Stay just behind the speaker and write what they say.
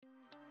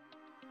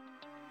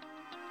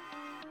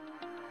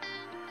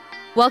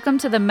Welcome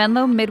to the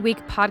Menlo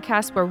Midweek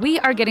podcast, where we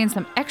are getting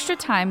some extra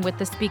time with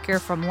the speaker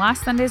from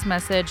last Sunday's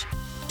message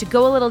to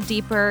go a little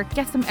deeper,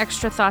 get some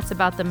extra thoughts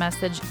about the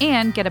message,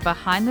 and get a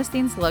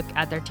behind-the-scenes look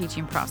at their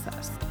teaching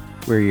process.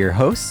 We're your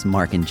hosts,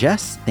 Mark and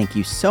Jess. Thank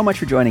you so much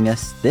for joining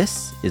us.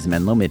 This is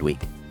Menlo Midweek.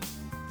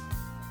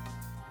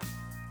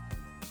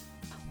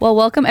 Well,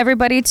 welcome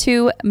everybody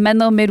to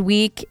Menlo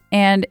Midweek,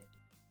 and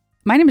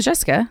my name is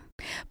Jessica.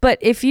 But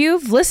if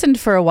you've listened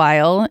for a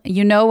while,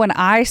 you know when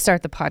I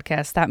start the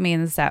podcast, that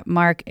means that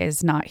Mark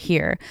is not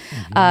here.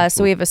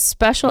 So we have a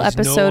special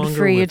episode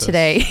for you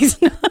today.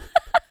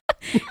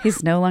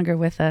 He's no longer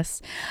with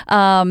us.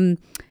 So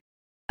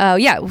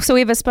we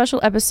have a special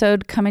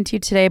episode coming to you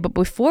today. But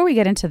before we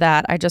get into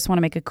that, I just want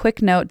to make a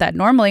quick note that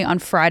normally on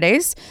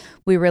Fridays,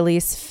 we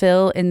release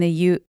Fill in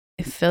the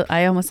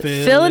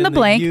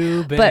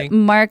blank, but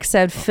Mark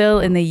said fill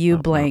in the U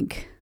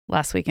blank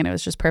last week, and it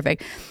was just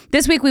perfect.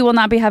 This week, we will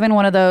not be having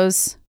one of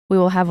those. We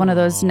will have one of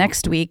those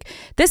next week.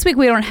 This week,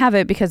 we don't have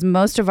it because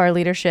most of our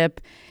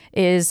leadership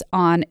is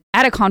at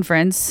a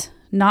conference.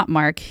 Not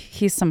Mark.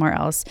 He's somewhere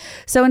else.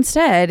 So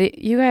instead,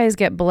 you guys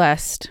get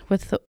blessed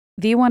with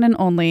the one and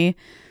only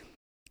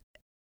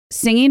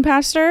singing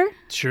pastor.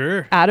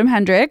 Sure. Adam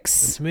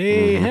Hendricks. It's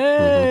me.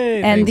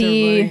 Hey. And Thanks,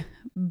 the everybody.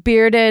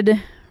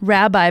 bearded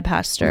rabbi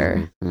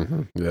pastor,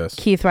 Yes.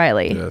 Keith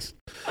Riley. Yes.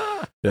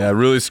 Yeah,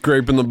 really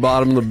scraping the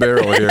bottom of the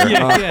barrel here.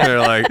 They're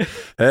like,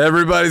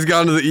 everybody's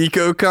gone to the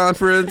Eco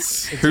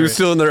Conference. Who's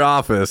still in their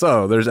office?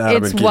 Oh, there's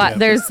Adam and Keith.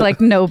 There's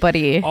like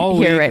nobody All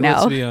here week, right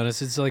now. Let's be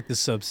honest. It's like the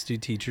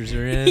substitute teachers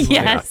are in.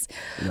 Yes.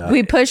 Yeah.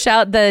 We push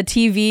out the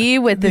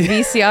TV with the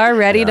VCR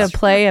ready to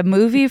play a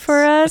movie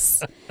for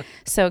us.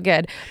 So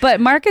good. But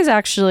Mark is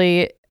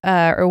actually,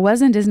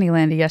 was in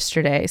Disneyland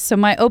yesterday. So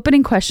my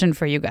opening question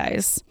for you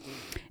guys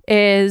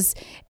is,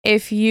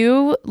 if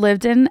you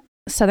lived in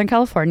Southern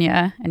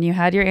California and you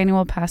had your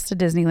annual pass to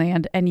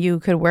Disneyland and you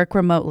could work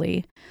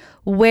remotely,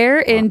 where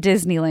in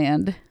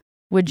Disneyland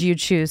would you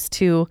choose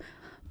to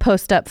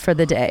post up for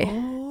the day?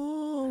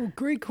 Oh,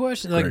 great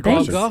question. Like Great Bob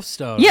question. Goff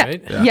style, Yeah.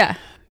 right? Yeah.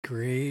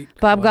 Great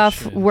Bob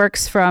Goff question.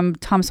 works from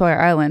Tom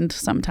Sawyer Island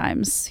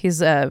sometimes.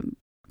 He's a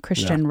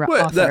Christian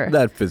Well, author.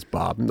 that fits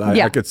Bob.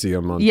 I could see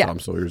him on Tom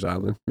Sawyer's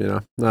Island, Yeah,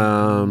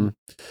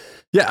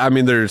 I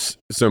mean, there's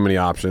so many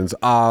options.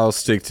 I'll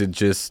stick to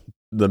just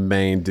the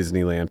main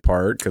Disneyland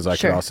part because I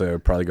could also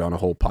probably go on a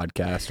whole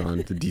podcast on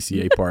the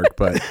DCA park,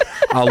 but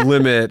I'll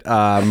limit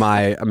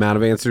my amount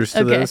of answers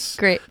to this.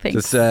 Great. Thanks.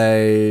 To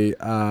say,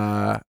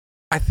 I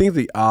think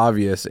the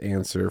obvious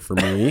answer for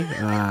me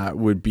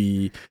would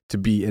be to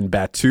be in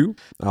Batu,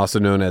 also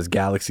known as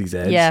Galaxy's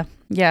Edge.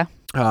 Yeah.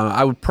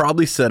 I would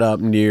probably set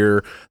up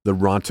near the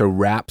Ronto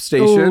Wrap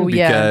station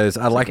because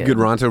I like a good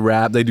Ronto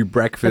Wrap. They do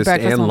breakfast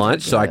and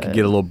lunch, so I could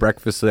get a little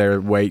breakfast there,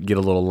 get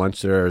a little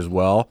lunch there as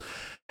well.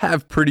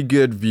 Have pretty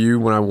good view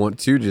when I want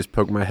to, just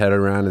poke my head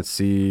around and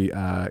see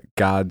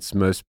God's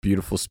most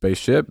beautiful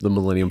spaceship, the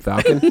Millennium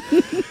Falcon.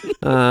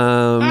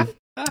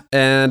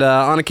 And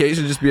on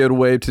occasion, just be able to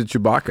wave to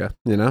Chewbacca,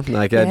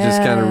 like that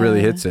just kind of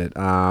really hits it.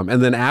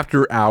 And then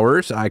after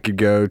hours, I could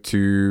go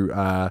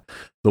to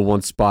the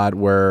one spot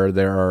where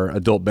there are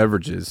adult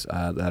beverages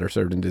that are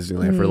served in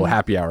Disneyland for a little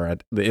happy hour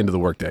at the end of the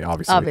workday,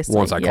 obviously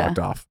once I clocked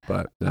off.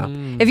 But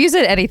if you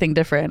said anything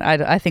different,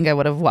 I think I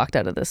would have walked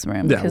out of this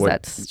room because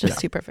that's just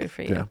too perfect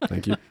for you. Yeah,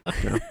 thank you.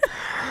 Yeah.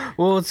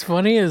 Well, what's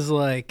funny is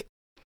like,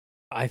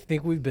 I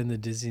think we've been to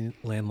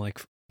Disneyland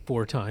like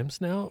 4 times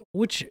now,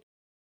 which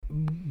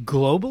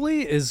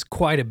globally is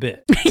quite a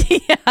bit.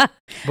 Yeah.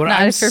 But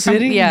I'm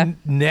sitting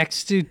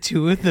next to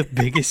 2 of the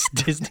biggest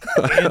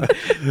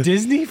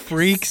Disney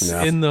freaks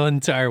in the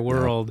entire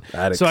world.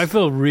 So I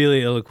feel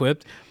really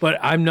ill-equipped. But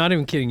I'm not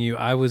even kidding you.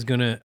 I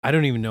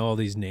don't even know all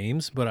these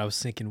names, but I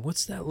was thinking,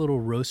 what's that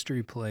little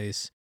roastery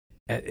place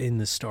in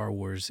the Star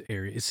Wars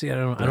area? See, I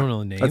don't know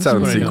the names. That's how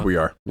in sync we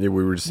are. Yeah,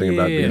 we were just thinking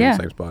about being in the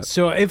same spot.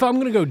 So if I'm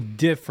going to go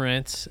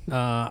different,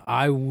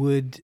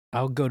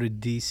 I'll go to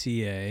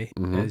DCA,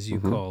 as you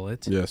call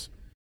it. Yes.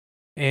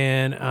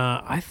 And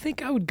I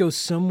think I would go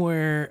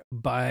somewhere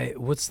by,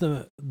 what's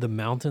the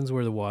mountains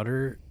where the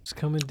water is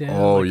coming down?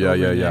 Oh, like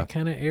yeah. That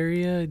kind of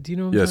area. Do you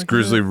know what Yes,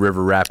 Grizzly about?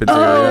 River Rapids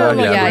area.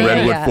 The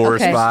Redwood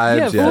Forest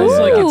vibes. Yeah, it's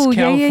like it's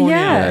California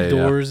yeah.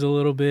 outdoors a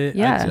little bit.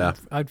 Yeah.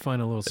 I'd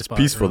find a little spot.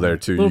 It's peaceful there,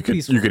 too.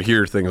 You could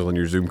hear things on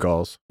your Zoom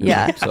calls.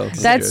 Yeah. So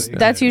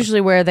that's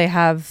usually where they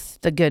have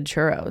the good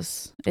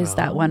churros, is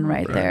that one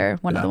right there.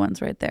 One of the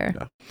ones right there.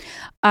 Yeah.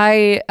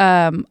 I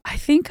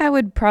think I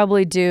would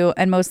probably do,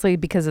 and mostly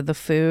because of the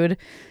food,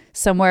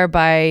 somewhere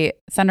by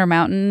Thunder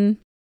Mountain,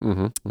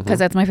 because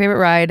that's my favorite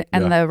ride,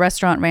 and the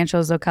restaurant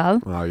Rancho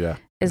Zocal. Oh, yeah.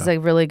 is a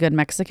really good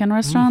Mexican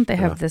restaurant. They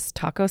have this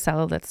taco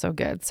salad that's so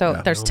good. So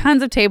there's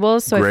tons of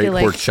tables. So great I feel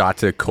like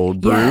horchata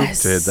cold brew to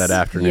hit that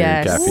afternoon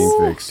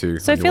caffeine fix too.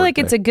 So I feel like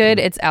it's a good,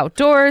 it's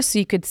outdoors, so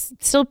you could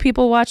still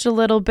people watch a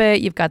little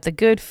bit. You've got the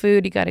good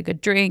food, you got a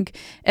good drink.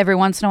 Every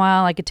once in a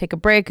while, I could take a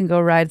break and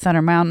go ride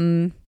Thunder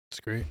Mountain.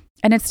 That's great.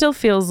 And it still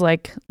feels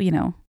like, you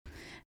know,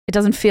 it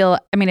doesn't feel,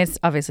 I mean, it's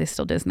obviously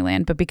still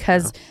Disneyland, but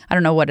because I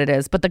don't know what it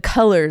is, but the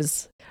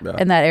colors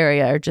in that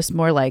area are just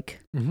more like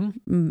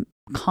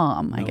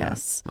calm, I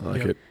guess. I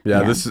like it.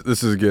 Yeah, this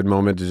is a good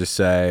moment to just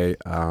say,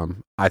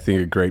 I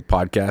think a great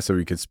podcast that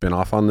we could spin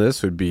off on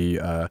this would be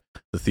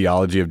the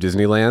theology of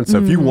Disneyland. So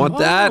if you want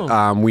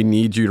that, we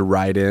need you to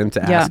write in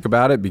to ask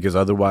about it, because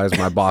otherwise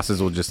my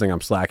bosses will just think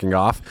I'm slacking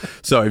off.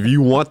 So if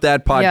you want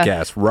that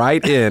podcast,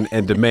 write in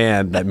and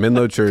demand that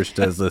Menlo Church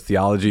does the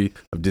theology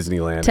of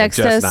Disneyland. Text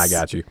us, I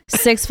got you.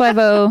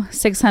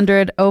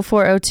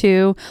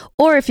 650-600-0402.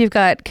 Or if you've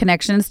got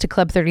connections to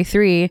Club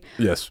 33,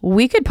 yes,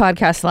 we could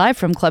podcast live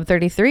from Club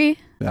 33.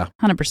 Yeah.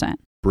 100%.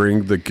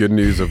 Bring the good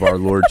news of our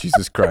Lord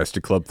Jesus Christ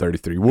to Club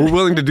 33. We're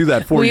willing to do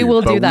that for you. We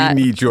will do that.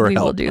 We need your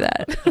help. We will do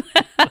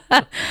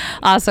that.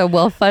 Awesome.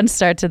 Well, fun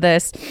start to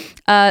this.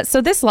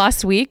 So this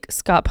last week,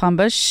 Scott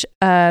Pombush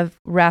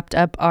wrapped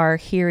up our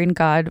Hearing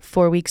God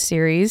 4-week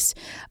series.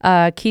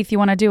 Keith, you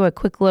want to do a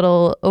quick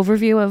little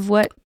overview of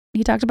what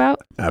he talked about?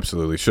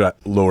 Absolutely. Should I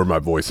lower my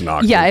voice an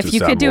octave? Yeah, if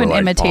you could do an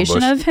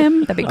imitation of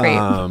him, that'd be great.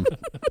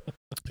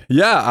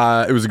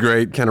 It was a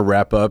great kind of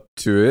wrap up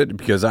to it,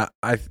 because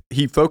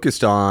he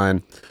focused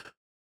on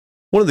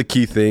one of the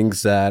key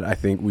things that I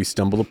think we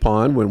stumble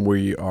upon when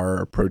we are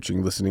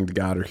approaching listening to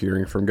God or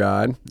hearing from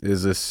God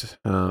is this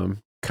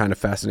kind of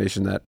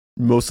fascination that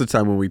most of the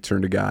time when we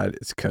turn to God,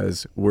 it's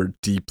because we're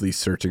deeply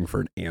searching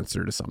for an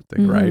answer to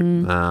something, right?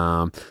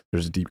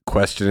 There's a deep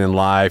question in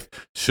life.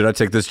 Should I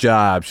take this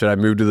job? Should I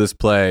move to this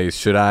place?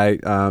 Should I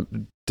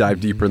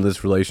dive deeper in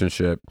this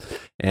relationship?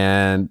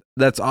 And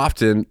that's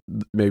often,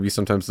 maybe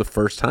sometimes, the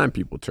first time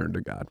people turn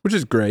to God, which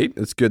is great.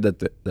 It's good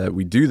that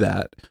we do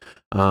that.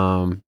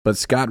 But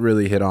Scott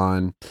really hit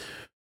on,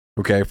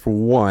 okay, for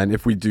one,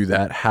 if we do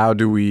that, how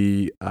do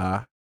we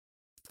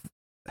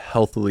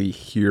healthily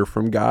hear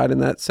from God in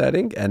that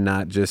setting and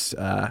not just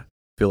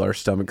feel our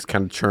stomachs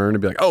kind of churn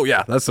and be like, oh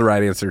yeah, that's the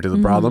right answer to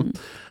the problem.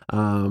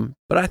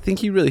 But I think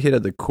he really hit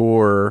at the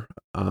core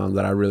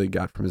that I really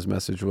got from his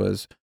message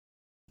was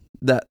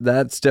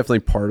that's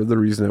definitely part of the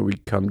reason that we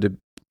come to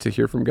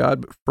hear from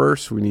God. But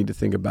first we need to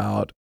think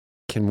about,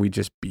 can we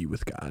just be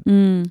with God?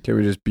 Can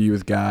we just be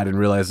with God and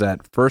realize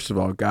that, first of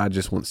all, God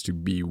just wants to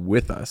be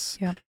with us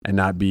and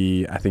not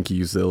be, I think he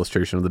used the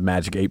illustration of the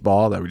magic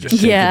 8-ball that we just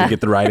shake it to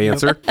get the right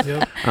answer.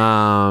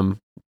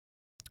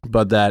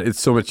 But that it's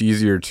so much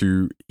easier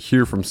to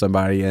hear from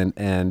somebody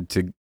and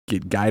to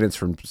get guidance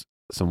from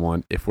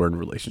someone if we're in a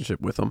relationship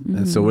with them.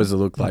 And so what does it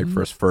look like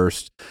for us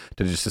first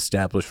to just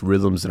establish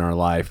rhythms in our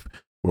life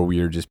where we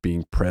are just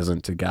being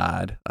present to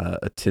God,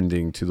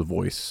 attending to the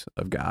voice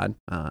of God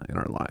in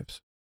our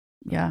lives?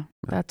 Yeah,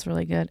 that's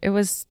really good. It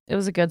was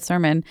a good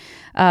sermon.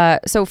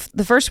 So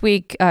the first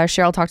week,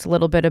 Cheryl talked a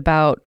little bit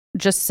about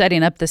just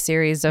setting up the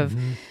series of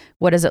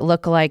what does it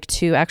look like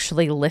to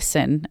actually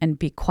listen and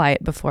be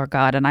quiet before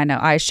God. And I know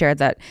I shared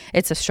that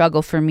it's a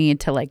struggle for me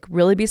to like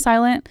really be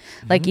silent.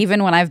 Like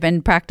even when I've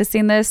been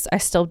practicing this, I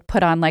still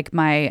put on like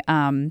my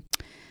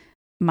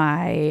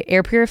my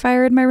air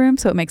purifier in my room,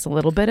 so it makes a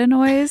little bit of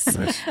noise.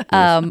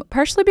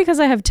 Partially because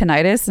I have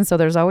tinnitus, and so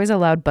there's always a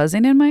loud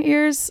buzzing in my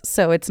ears.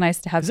 So it's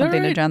nice to have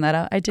something to drown that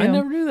out. I do. I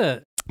never knew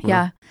that.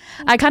 Yeah.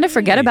 I kind of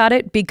forget about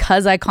it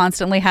because I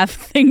constantly have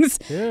things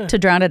to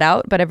drown it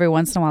out. But every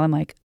once in a while, I'm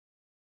like,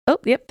 oh,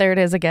 yep, there it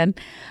is again.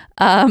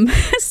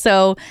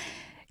 So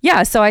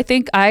I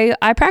think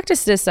I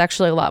practice this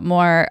actually a lot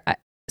more.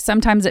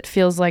 Sometimes it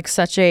feels like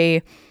such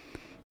a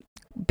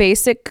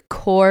basic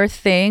core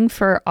thing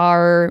for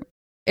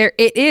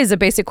it is a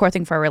basic core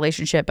thing for our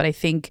relationship, but I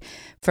think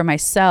for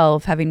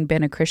myself, having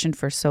been a Christian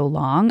for so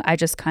long, I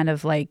just kind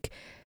of like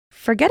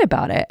forget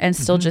about it and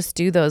still just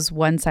do those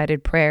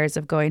one-sided prayers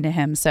of going to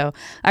him. So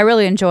I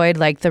really enjoyed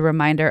like the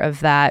reminder of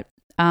that.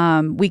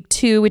 Week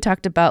 2, we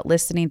talked about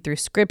listening through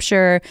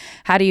scripture.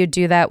 How do you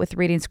do that with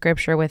reading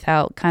scripture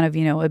without kind of,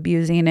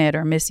 abusing it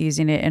or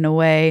misusing it in a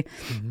way?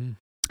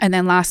 And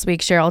then last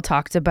week, Cheryl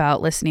talked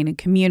about listening in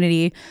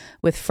community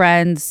with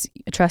friends,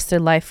 a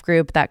trusted life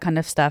group, that kind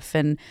of stuff.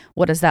 And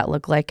what does that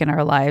look like in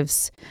our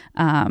lives?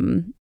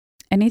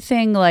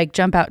 Anything like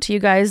jump out to you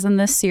guys in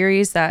this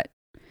series that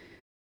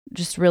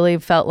just really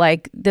felt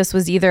like this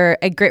was either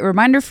a great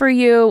reminder for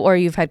you or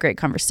you've had great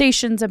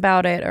conversations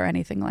about it or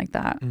anything like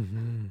that?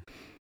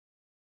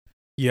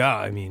 Yeah,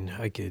 I mean,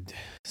 I could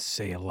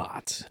say a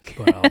lot,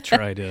 but I'll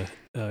try to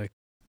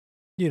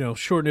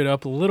shorten it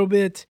up a little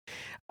bit.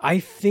 I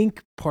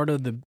think part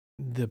of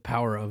the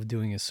power of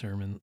doing a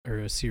sermon or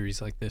a series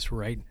like this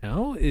right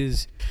now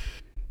is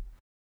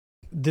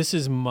this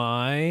is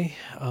my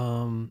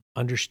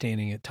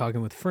understanding it,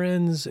 talking with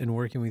friends and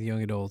working with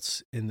young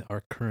adults in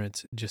our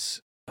current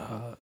just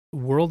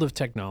world of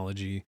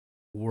technology,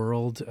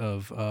 world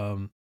of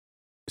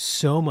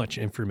so much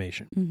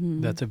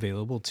information that's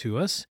available to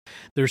us.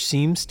 There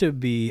seems to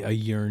be a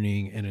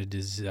yearning and a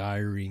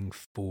desiring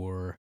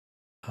for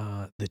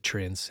the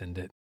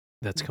transcendent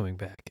that's coming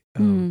back,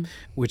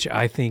 which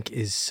I think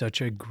is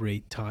such a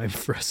great time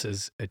for us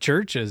as a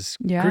church, as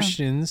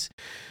Christians,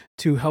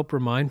 to help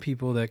remind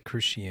people that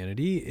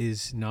Christianity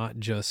is not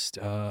just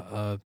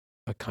a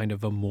kind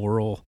of a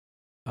moral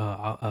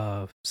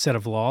set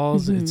of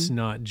laws. It's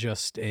not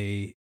just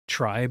a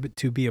tribe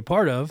to be a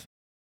part of.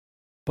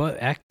 But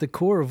at the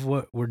core of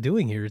what we're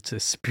doing here, it's a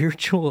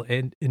spiritual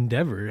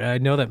endeavor. I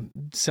know that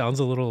sounds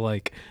a little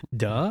like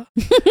duh,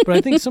 but I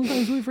think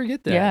sometimes we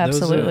forget that. Yeah,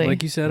 absolutely.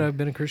 Like you said, I've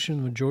been a Christian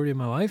the majority of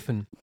my life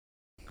and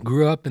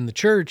grew up in the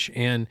church,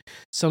 and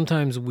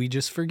sometimes we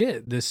just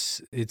forget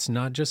this. It's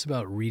not just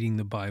about reading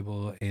the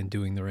Bible and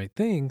doing the right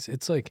things.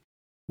 It's like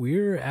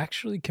we're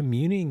actually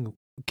communing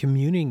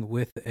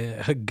with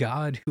a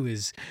God who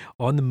is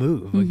on the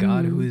move, a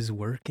God who is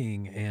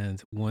working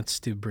and wants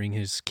to bring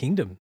his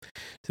kingdom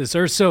to this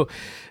earth. So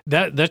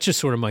that's just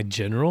sort of my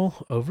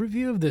general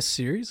overview of this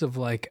series of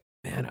like,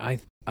 man,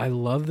 I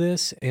love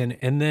this.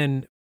 And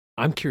then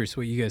I'm curious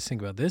what you guys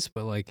think about this,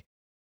 but like,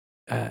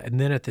 and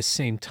then at the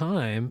same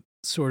time,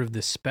 sort of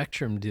the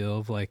spectrum deal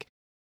of like,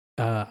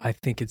 I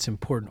think it's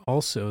important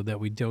also that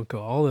we don't go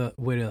all the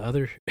way to the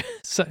other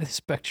side of the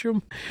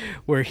spectrum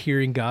where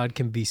hearing God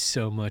can be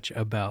so much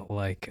about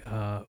like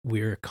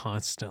we're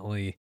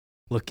constantly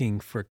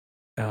looking for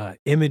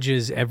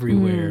images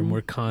everywhere and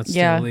we're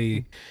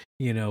constantly,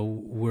 you know,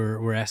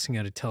 we're asking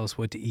God to tell us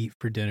what to eat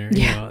for dinner.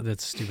 You know,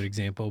 that's a stupid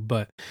example.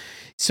 But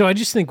so I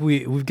just think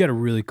we've got a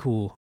really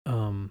cool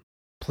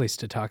place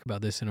to talk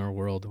about this in our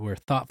world where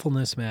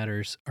thoughtfulness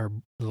matters, our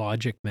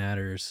logic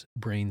matters,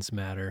 brains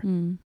matter.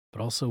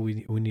 But also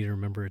we need to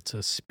remember it's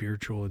a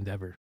spiritual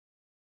endeavor.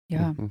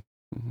 Yeah.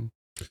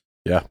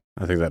 Yeah.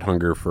 I think that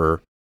hunger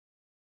for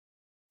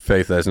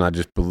faith that's not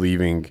just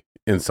believing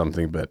in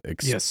something, but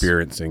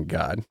experiencing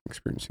God.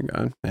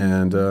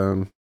 And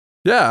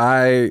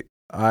I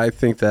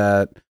think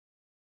that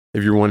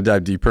if you want to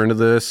dive deeper into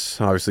this,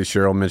 obviously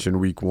Cheryl mentioned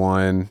week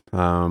 1.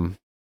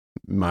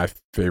 My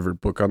favorite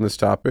book on this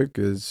topic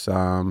is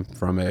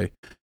from a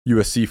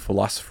USC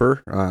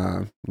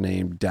philosopher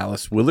named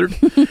Dallas Willard.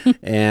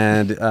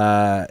 And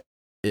I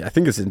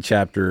think it's in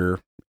chapter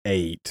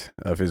 8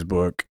 of his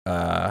book.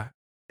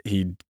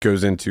 He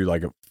goes into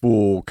like a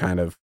full kind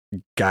of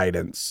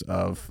guidance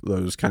of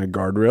those kind of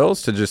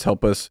guardrails to just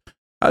help us.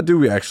 How do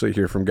we actually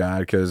hear from God?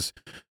 Because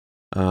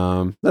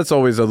that's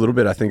always a little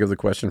bit, I think, of the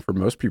question for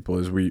most people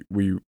is we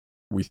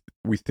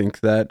think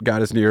that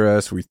God is near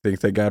us. We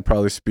think that God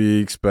probably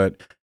speaks,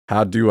 but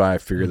how do I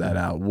figure that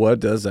out? What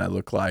does that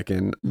look like?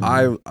 And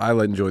I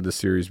enjoyed the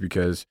series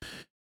because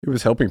it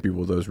was helping people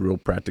with those real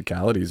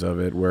practicalities of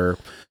it, where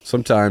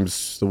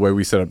sometimes the way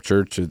we set up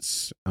church,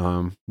 it's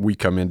we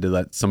come in to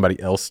let somebody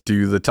else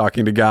do the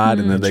talking to God,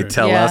 and then they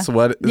tell us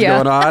what is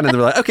going on, and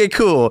they're like, okay,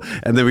 cool.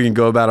 And then we can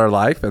go about our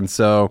life. And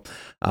so,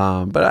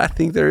 but I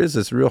think there is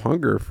this real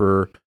hunger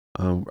for,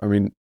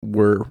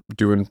 we're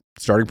doing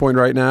Starting Point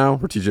right now.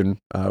 We're teaching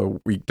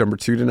week number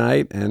 2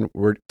 tonight, and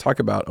we're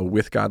talking about a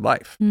with God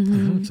life.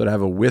 So to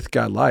have a with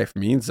God life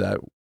means that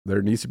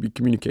there needs to be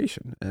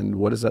communication. And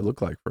what does that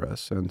look like for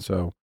us? And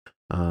so,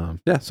 so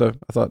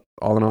I thought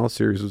all in all, the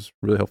series was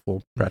really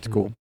helpful,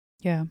 practical.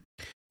 Yeah.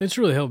 It's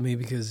really helped me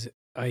because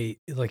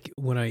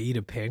when I eat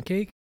a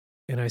pancake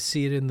and I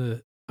see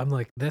it I'm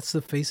like, that's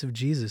the face of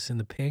Jesus in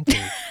the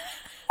pancake.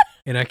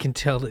 And I can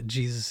tell that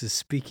Jesus is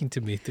speaking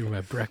to me through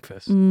my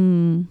breakfast.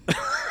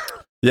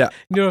 Yeah.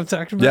 You know what I'm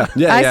talking about?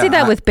 Yeah. I see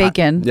that with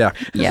bacon. Yeah.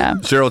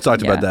 Cheryl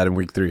talked about Yeah. that in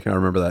week 3. I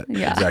remember that.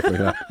 Yeah. Exactly.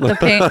 Yeah.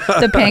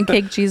 The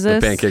pancake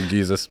Jesus. The pancake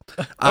Jesus.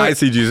 I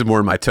see Jesus more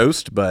in my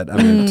toast, but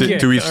I mean,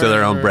 to each to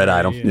their own bread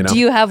item, you know? Do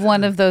you have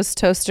one of those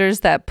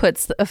toasters that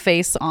puts a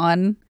face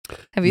on?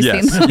 Have you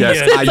seen them?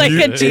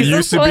 Yes. It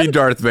used to be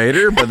Darth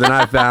Vader, but then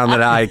I found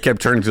that I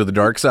kept turning to the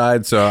dark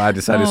side, so I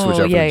decided to switch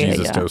up to the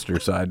Jesus toaster,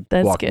 so I'd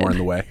walk more in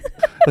the way.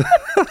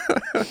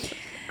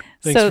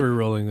 Thanks for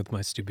rolling with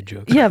my stupid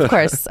jokes. Yeah, of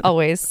course,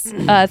 always.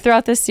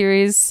 Throughout this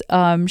series,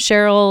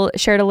 Cheryl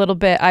shared a little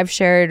bit. I've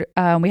shared.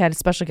 We had a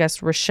special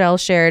guest, Rochelle,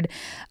 shared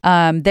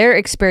their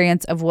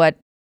experience of what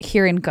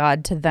hearing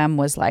God to them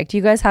was like. Do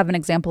you guys have an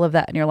example of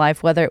that in your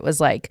life, whether it was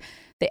like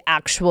the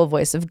actual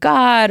voice of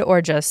God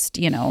or just,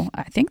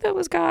 I think that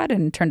was God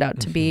and turned out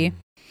to be?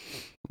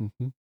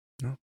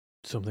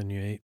 Something you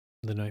ate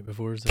the night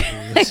before? Is that what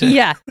you're gonna say?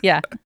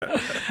 Yeah.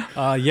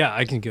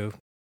 I can go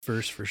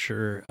first for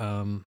sure.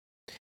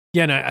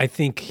 And I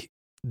think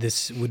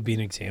this would be an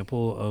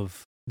example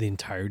of the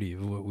entirety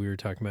of what we were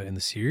talking about in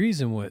the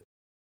series and what,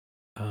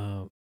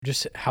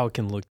 just how it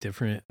can look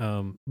different.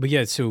 But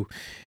yeah, so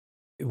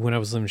when I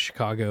was living in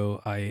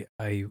Chicago, I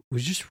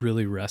was just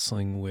really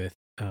wrestling with,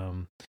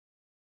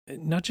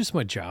 not just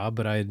my job,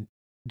 but I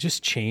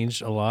just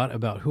changed a lot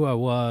about who I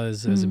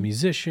was as a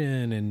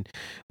musician and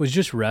was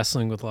just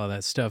wrestling with a lot of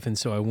that stuff. And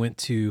so I went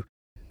to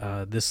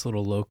this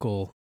little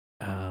local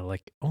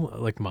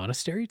like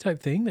monastery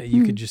type thing that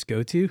you could just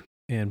go to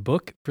and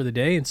book for the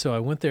day. And so I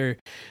went there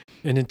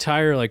an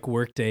entire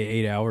work day,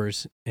 8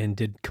 hours, and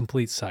did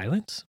complete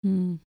silence.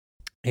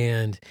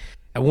 And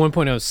at one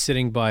point I was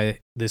sitting by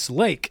this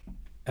lake,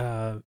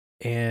 and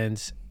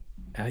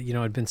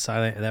I'd been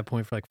silent at that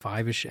point for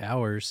 5-ish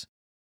hours,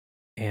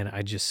 and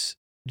I just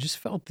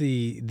felt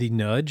the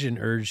nudge and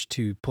urge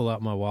to pull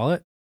out my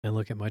wallet and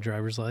look at my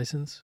driver's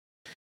license.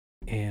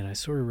 And I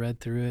sort of read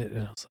through it,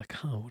 and I was like,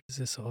 what is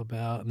this all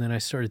about? And then I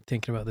started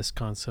thinking about this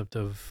concept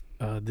of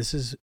this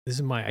is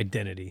my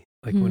identity.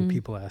 When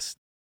people ask,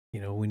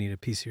 we need a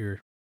piece of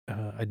your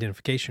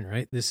identification,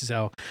 right? This is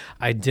how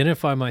I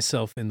identify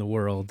myself in the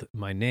world,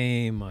 my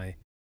name,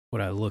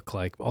 what I look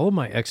like, all of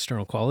my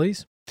external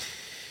qualities.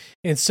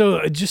 And so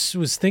I just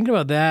was thinking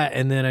about that,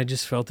 and then I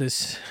just felt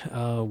this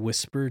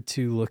whisper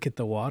to look at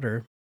the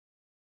water.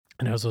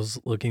 And as I was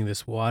looking at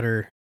this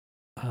water,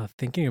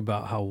 thinking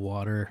about how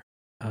water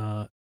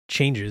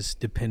changes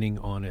depending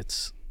on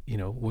its,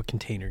 what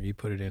container you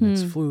put it in.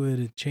 It's fluid,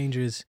 it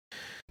changes.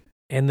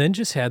 And then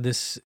just had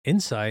this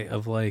insight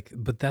of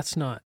but that's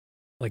not,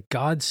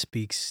 God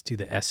speaks to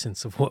the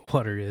essence of what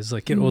water is.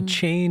 It will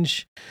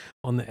change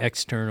on the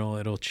external,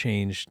 it'll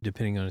change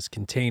depending on its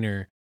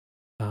container.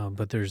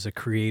 But there's a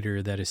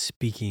creator that is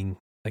speaking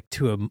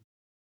to a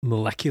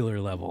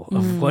molecular level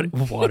of what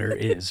water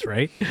is,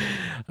 right?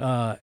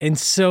 And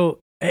so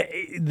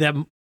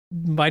that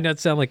might not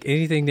sound like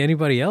anything to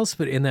anybody else,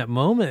 but in that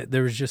moment,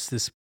 there was just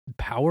this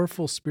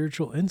powerful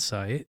spiritual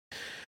insight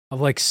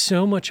of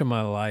so much of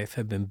my life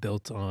had been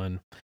built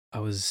on, I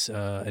was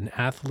an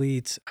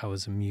athlete, I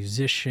was a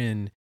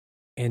musician,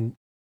 and,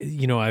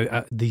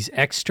 I these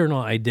external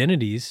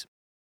identities,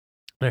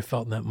 and I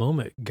felt in that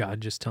moment,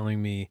 God just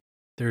telling me,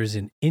 there is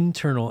an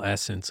internal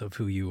essence of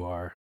who you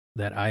are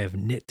that I have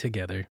knit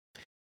together.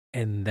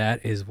 And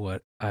that is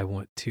what I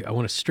want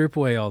to strip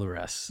away all the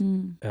rest.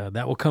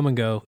 That will come and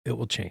go. It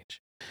will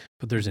change.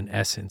 But there's an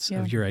essence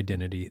of your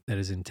identity that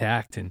is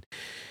intact. And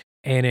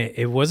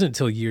it wasn't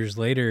until years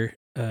later,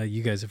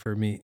 you guys have heard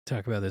me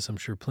talk about this, I'm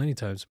sure plenty of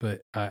times,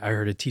 but I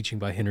heard a teaching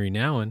by Henry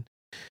Nouwen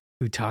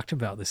who talked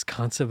about this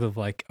concept of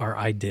our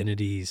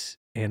identities.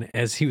 And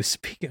as he was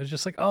speaking, I was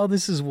just oh,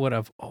 this is what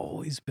I've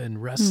always been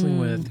wrestling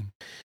with.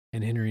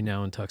 And Henry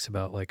Nouwen talks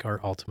about our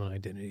ultimate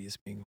identity as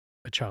being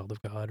a child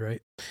of God,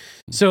 right?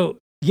 So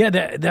yeah,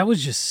 that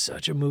was just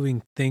such a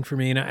moving thing for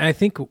me. And I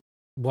think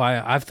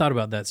why I've thought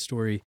about that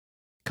story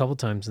a couple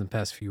times in the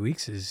past few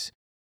weeks is,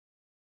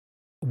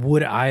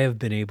 would I have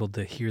been able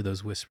to hear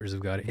those whispers of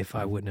God if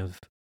I wouldn't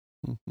have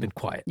been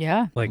quiet?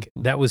 Yeah.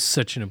 That was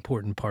such an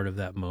important part of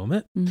that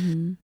moment.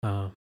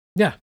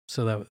 Yeah.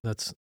 So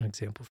that's an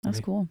example for me.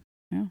 That's cool.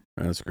 Yeah.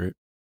 That's great.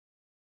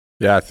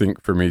 Yeah, I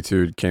think for me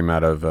too, it came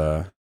out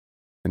of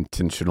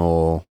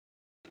intentional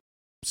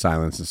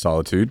silence and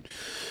solitude.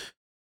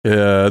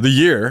 The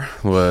year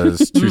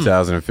was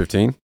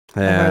 2015,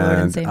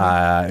 and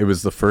it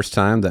was the first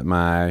time that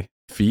my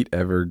feet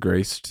ever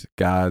graced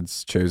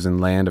God's chosen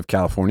land of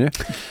California.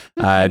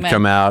 I had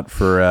come out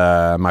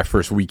for my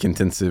first week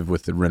intensive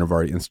with the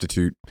Renovarty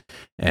Institute,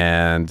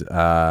 and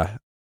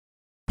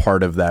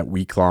part of that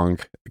week-long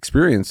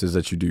experience is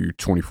that you do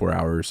 24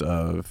 hours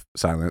of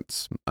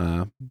silence,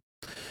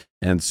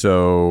 and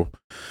so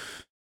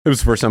it was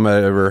the first time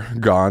I'd ever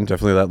gone,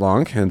 definitely that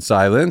long, in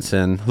silence.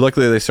 And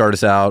luckily they start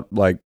us out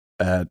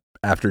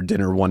after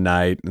dinner one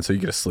night. And so you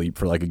get to sleep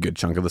for a good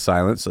chunk of the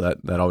silence. So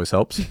that always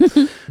helps. But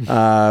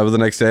the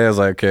next day I was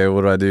like, okay,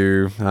 what do I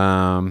do?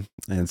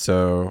 And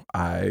so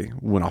I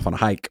went off on a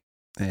hike,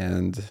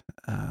 and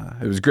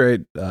it was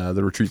great.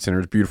 The retreat center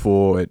is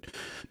beautiful. It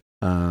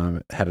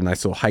had a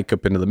nice little hike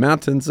up into the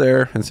mountains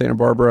there in Santa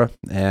Barbara.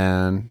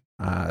 And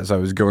as I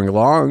was going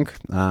along,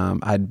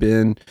 I'd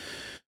been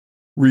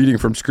reading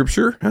from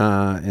scripture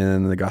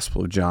in the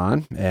Gospel of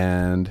John,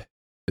 and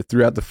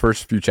throughout the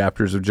first few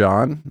chapters of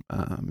John,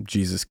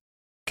 Jesus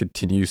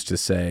continues to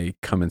say,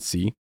 come and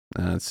see.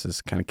 It's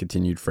this kind of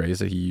continued phrase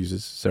that he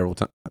uses several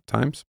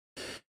times.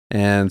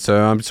 And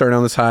so I'm starting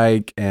on this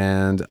hike,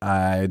 and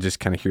I just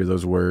kind of hear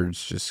those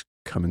words, just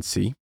come and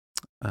see,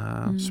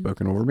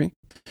 spoken over me.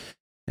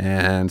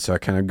 And so I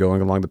kind of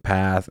going along the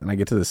path, and I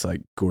get to this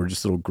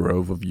gorgeous little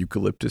grove of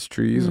eucalyptus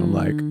trees. And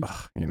I'm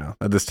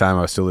at this time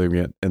I was still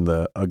living in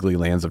the ugly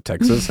lands of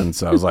Texas. And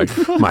so I was like,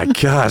 my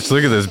gosh,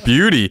 look at this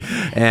beauty.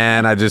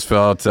 And I just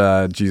felt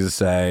Jesus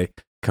say,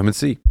 come and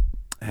see.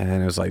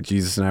 And it was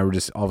Jesus and I were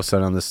just all of a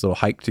sudden on this little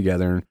hike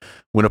together, and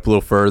went up a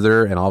little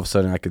further, and all of a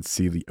sudden I could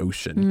see the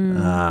ocean.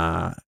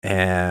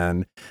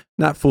 And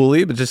not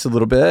fully, but just a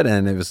little bit.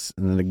 And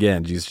then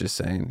again, Jesus just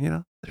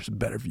saying, there's a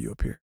better view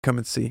up here. Come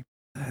and see.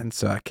 And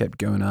so I kept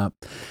going up,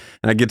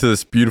 and I get to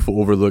this beautiful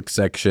overlook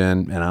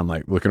section, and I'm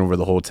looking over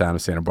the whole town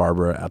of Santa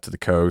Barbara out to the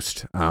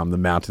coast. The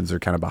mountains are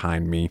kind of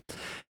behind me.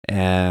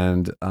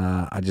 And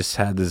I just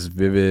had this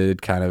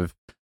vivid kind of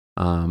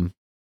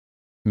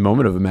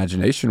moment of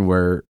imagination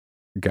where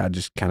God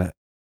just kind of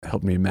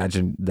helped me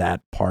imagine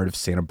that part of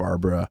Santa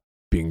Barbara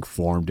being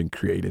formed and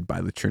created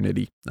by the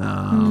Trinity.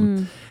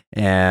 And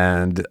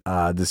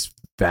this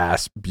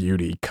vast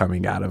beauty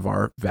coming out of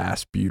our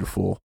vast,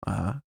 beautiful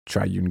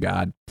triune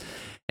God.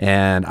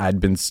 And I'd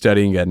been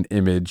studying an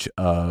image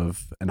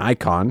of an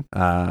icon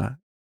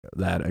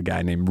that a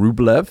guy named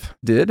Rublev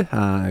did.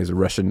 He's a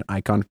Russian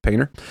icon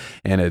painter,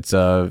 and it's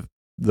a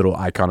little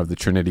icon of the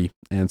Trinity.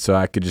 And so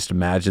I could just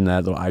imagine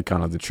that little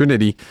icon of the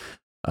Trinity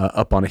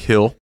up on a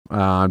hill,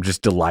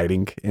 just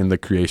delighting in the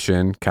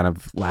creation, kind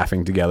of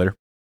laughing together.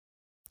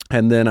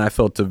 And then I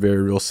felt a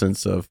very real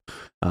sense of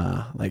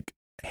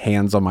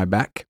hands on my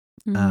back,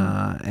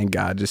 and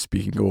God just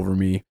speaking over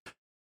me,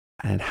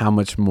 and how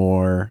much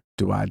more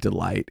do I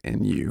delight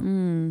in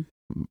you?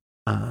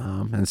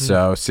 And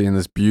so seeing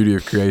this beauty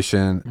of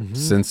creation,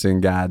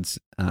 sensing God's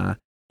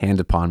hand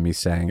upon me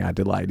saying, I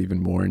delight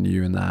even more in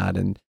you in that.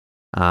 And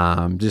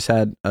just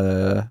had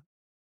a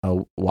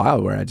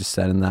while where I just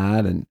sat in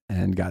that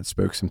and God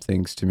spoke some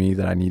things to me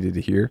that I needed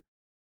to hear.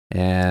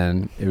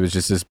 And it was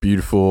just this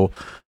beautiful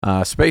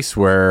space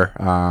where,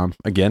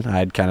 again, I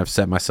had kind of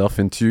set myself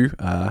into,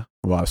 I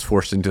was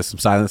forced into some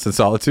silence and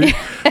solitude.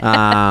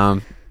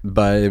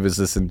 But it was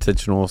this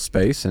intentional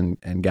space, and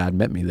God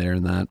met me there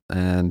in that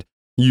and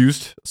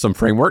used some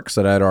frameworks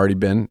that I had already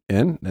been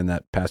in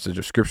that passage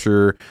of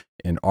scripture,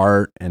 in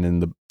art, and in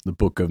the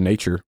book of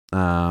nature,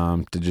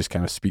 to just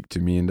kind of speak to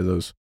me into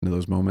those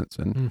moments.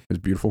 And it was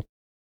beautiful.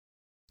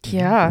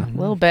 Yeah, a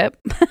little bit.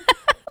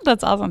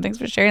 That's awesome. Thanks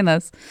for sharing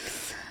this.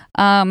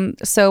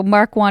 So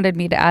Mark wanted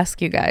me to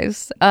ask you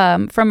guys,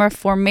 from a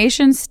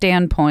formation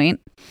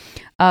standpoint,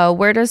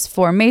 where does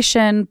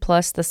formation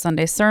plus the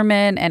Sunday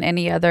sermon and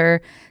any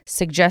other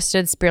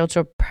suggested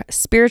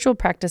spiritual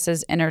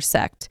practices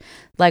intersect?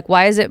 Like,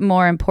 why is it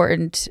more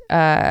important,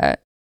 or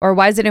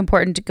why is it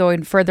important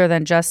going further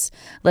than just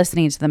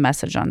listening to the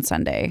message on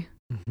Sunday?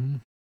 Mm-hmm.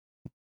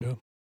 Yeah.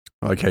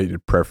 I like how you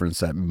did preference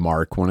that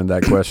Mark wanted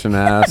that question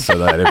asked, so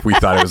that if we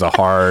thought it was a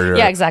hard or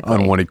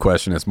unwanted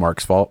question, it's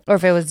Mark's fault. Or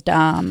if it was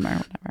dumb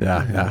or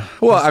whatever. Yeah.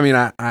 Well, I mean,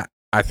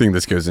 I think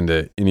this goes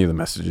into any of the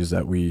messages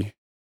that we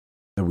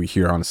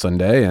hear on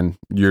Sunday, and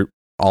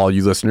all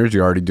you listeners,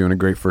 you're already doing a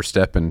great first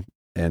step and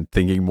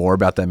thinking more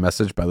about that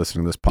message by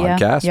listening to this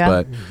podcast. Yeah.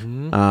 But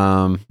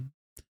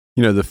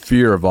the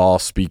fear of all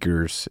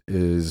speakers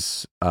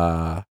is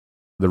the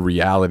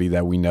reality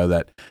that we know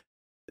that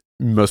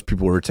most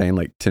people retain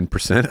like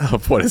 10%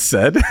 of what is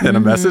said in a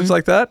message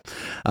like that.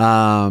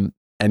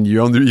 And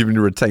you only even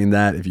retain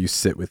that if you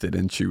sit with it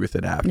and chew with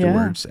it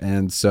afterwards. Yeah.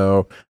 And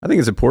so I think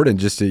it's important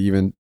just to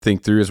even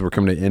think through, as we're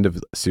coming to the end of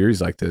a series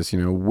like this,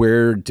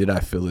 where did I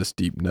feel this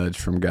deep nudge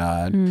from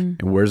God?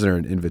 And where's there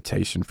an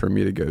invitation for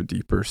me to go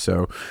deeper?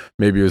 So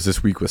maybe it was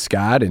this week with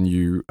Scott, and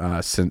you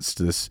sensed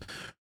this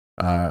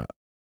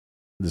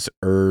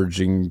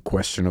urging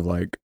question of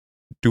like,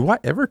 do I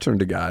ever turn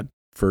to God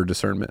for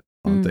discernment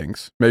on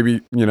things?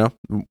 Maybe,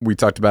 we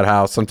talked about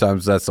how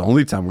sometimes that's the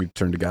only time we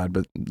turn to God,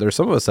 but there's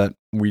some of us that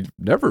we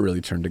never really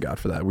turn to God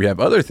for that. We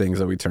have other things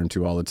that we turn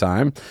to all the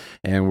time,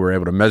 and we're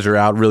able to measure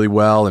out really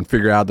well and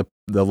figure out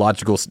the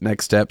logical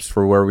next steps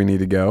for where we need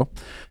to go.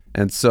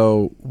 And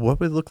so what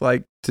would it look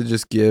like to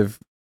just give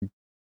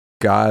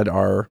God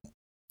our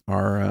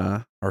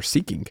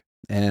seeking,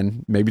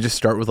 and maybe just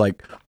start with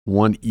like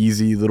one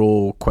easy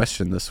little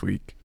question this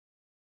week?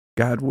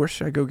 God, where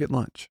should I go get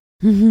lunch?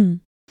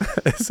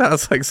 It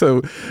sounds like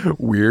so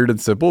weird and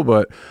simple,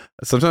 but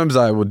sometimes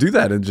I will do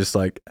that and just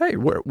like, hey,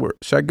 where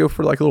should I go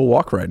for like a little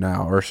walk right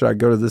now? Or should I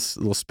go to this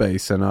little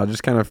space? And I'll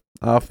just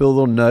I'll feel a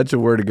little nudge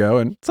of where to go.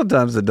 And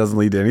sometimes it doesn't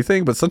lead to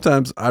anything, but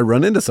sometimes I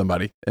run into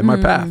somebody in my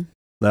path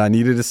that I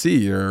needed to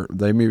see, or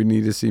they maybe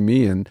need to see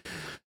me. And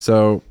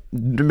so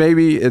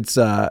maybe it's,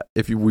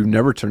 we've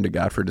never turned to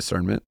God for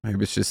discernment,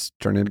 maybe it's just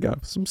turning to God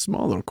with some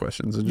small little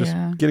questions and just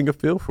getting a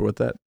feel for what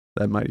that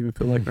might even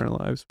feel like in our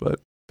lives. But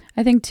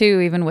I think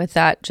too, even with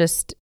that,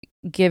 just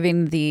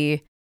giving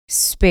the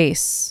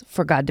space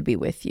for God to be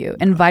with you,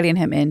 inviting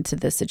him into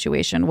this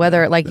situation,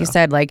 whether like you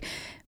said, like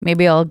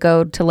maybe I'll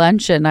go to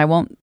lunch and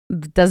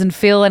doesn't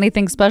feel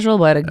anything special,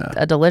 but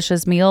a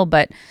delicious meal,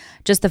 but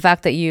just the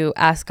fact that you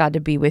ask God to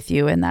be with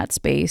you in that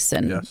space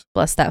and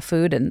bless that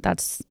food, and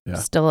that's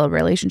still a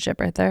relationship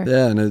right there.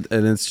 Yeah. And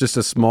it's just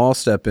a small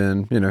step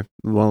in, one of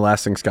the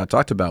last things Scott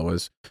talked about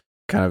was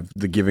kind of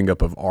the giving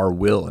up of our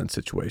will in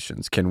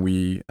situations. Can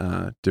we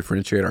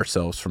differentiate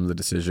ourselves from the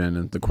decision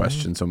and the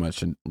question so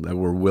much, and that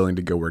we're willing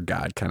to go where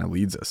God kind of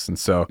leads us? And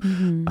so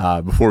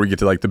before we get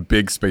to like the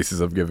big spaces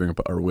of giving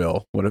up our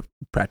will, what if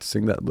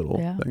practicing that little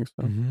thing?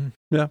 So,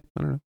 I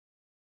don't know.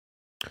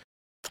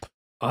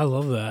 I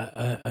love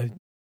that.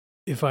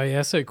 If I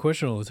asked that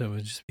question all the time,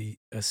 I'd just be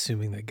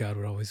assuming that God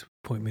would always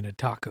point me to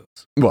tacos.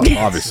 Well,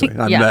 obviously.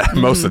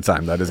 Most of the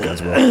time, that is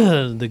God's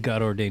will. The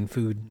God-ordained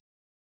food.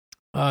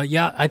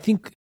 I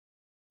think,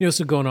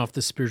 so going off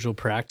the spiritual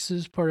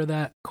practices part of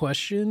that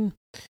question,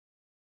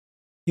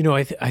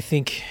 I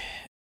think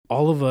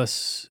all of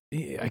us,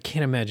 I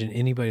can't imagine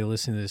anybody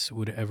listening to this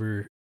would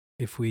ever,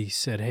 if we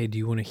said, hey, do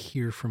you want to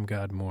hear from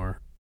God more?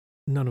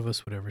 None of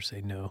us would ever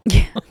say no.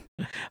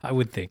 I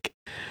would think.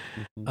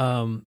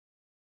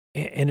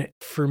 And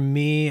for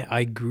me,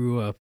 I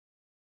grew up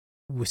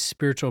with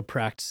spiritual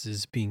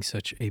practices being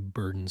such a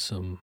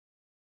burdensome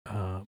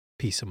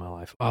piece of my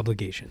life.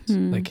 Obligations,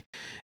 like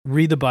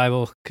read the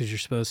Bible because you're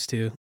supposed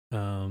to,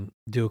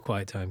 do a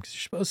quiet time because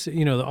you're supposed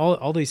to,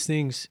 all these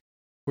things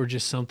were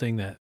just something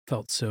that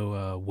felt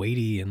so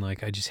weighty, and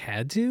like I just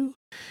had to.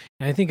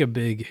 And I think a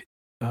big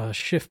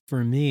shift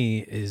for me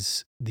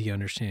is the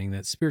understanding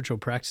that spiritual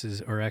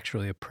practices are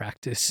actually a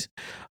practice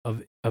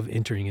of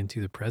entering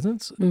into the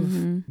presence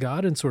of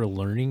God and sort of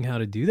learning how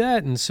to do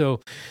that. And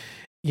so,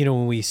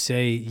 when we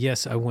say,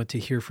 yes, I want to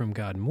hear from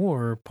God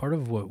more, part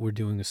of what we're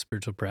doing with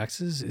spiritual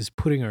practices is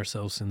putting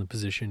ourselves in the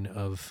position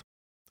of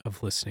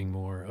listening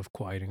more, of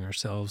quieting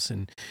ourselves.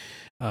 And,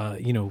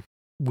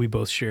 we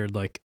both shared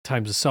like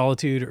times of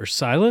solitude or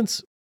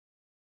silence.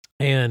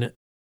 And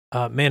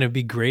man, it'd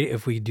be great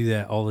if we do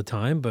that all the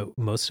time. But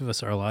most of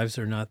us, our lives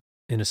are not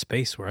in a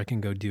space where I can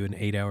go do an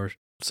 8-hour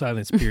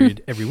silence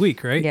period every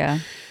week, right? Yeah.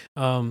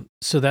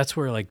 So that's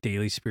where like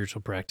daily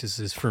spiritual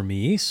practices for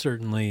me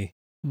certainly,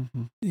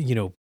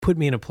 put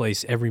me in a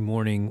place every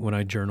morning when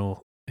I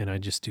journal and I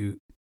just do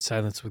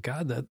silence with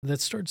God. That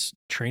starts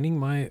training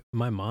my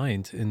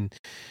mind and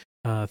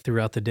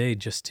throughout the day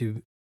just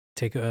to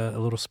take a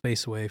little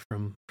space away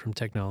from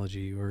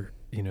technology or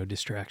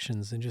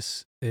distractions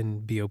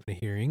and be open to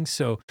hearing.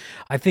 So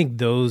I think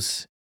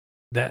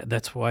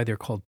that's why they're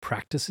called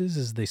practices,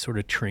 is they sort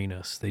of train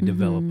us. They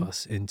develop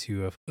us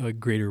into a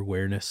greater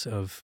awareness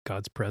of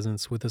God's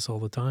presence with us all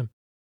the time.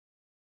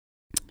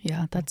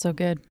 Yeah, that's so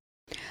good.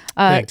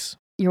 Thanks.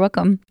 You're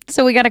welcome.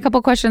 So we got a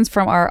couple questions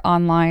from our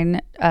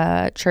online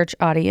church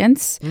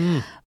audience.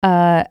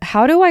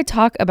 How do I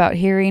talk about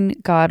hearing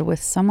God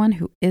with someone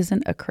who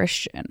isn't a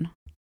Christian?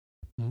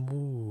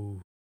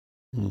 Ooh.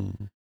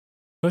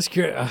 That's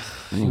good.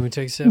 You want to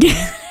take a step?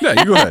 Yeah,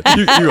 you go ahead.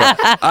 You go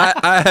ahead.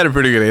 I had a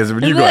pretty good answer,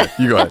 but you go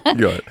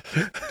ahead.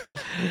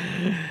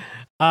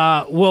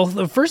 Well,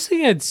 the first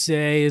thing I'd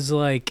say is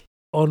like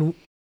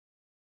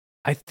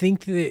I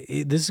think that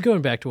this is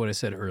going back to what I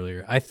said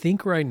earlier. I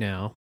think right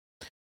now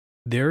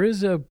there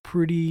is a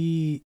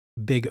pretty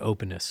big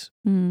openness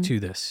to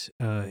this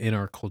in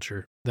our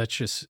culture. That's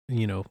just,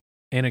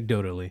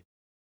 anecdotally.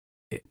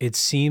 It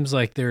seems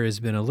like there has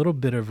been a little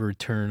bit of a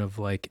return of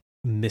like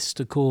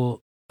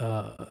mystical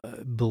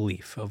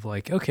belief of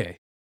like, okay,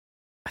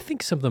 I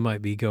think something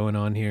might be going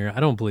on here. I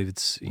don't believe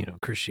it's,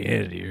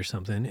 Christianity or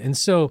something. And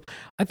so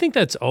I think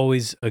that's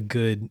always a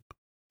good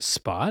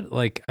spot.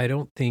 Like, I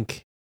don't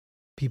think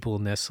people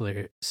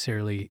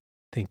necessarily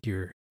think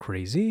you're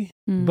crazy,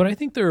 but I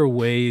think there are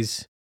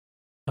ways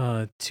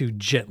to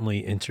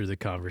gently enter the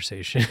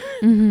conversation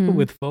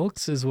with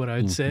folks is what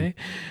I'd say.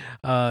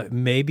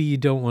 Maybe you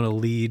don't want to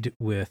lead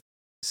with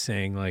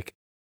saying like,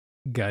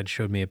 God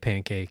showed me a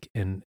pancake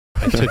and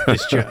I took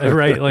this job,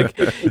 right? Like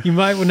you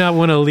might not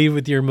want to lead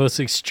with your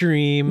most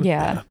extreme.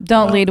 Yeah.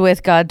 Don't lead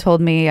with God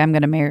told me I'm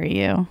going to marry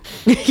you.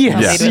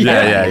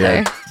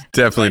 Yeah.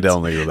 Definitely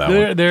don't lead with that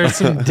one. There are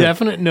some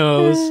definite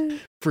no's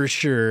for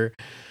sure.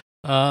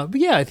 But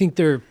yeah, I think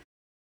there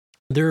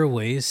are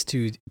ways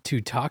to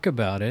talk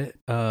about it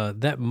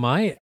that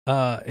might,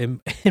 in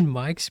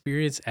my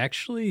experience,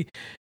 actually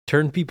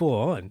turn people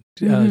on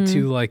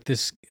to like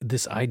this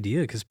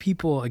idea, because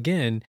people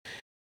again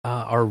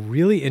are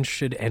really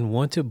interested and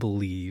want to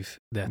believe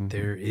that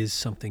there is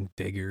something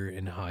bigger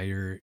and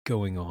higher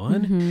going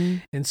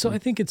on, and so I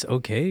think it's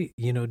okay,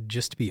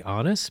 just to be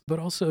honest, but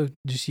also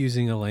just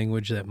using a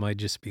language that might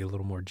just be a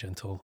little more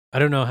gentle. I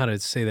don't know how to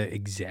say that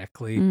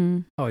exactly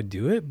how I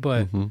do it,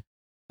 but.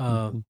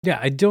 Yeah,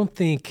 I don't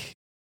think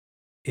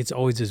it's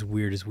always as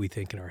weird as we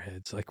think in our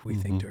heads. Like we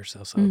think to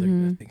ourselves, oh, they're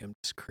going to think I'm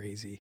just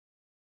crazy.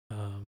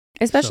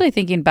 Especially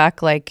thinking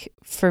back, like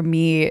for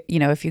me,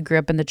 if you grew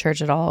up in the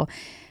church at all,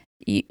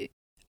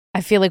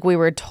 I feel like we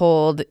were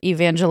told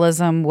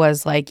evangelism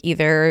was like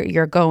either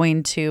you're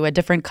going to a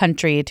different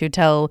country to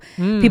tell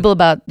people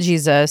about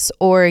Jesus,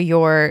 or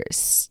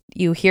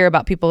you hear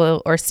about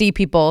people or see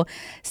people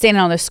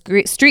standing on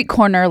the street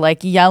corner like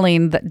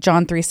yelling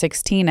John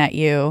 3:16 at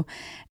you.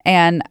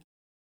 And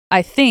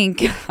I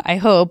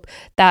hope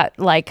that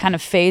like kind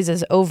of phase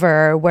is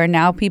over, where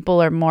now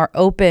people are more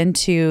open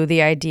to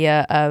the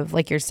idea of,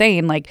 like you're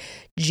saying, like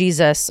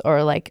Jesus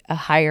or like a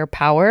higher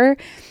power.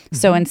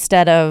 So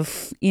instead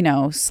of,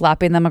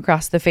 slapping them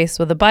across the face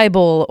with a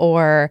Bible,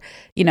 or,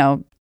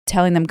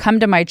 telling them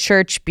come to my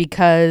church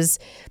because,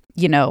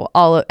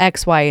 all of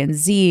X, Y, and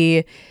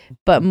Z,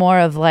 but more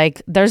of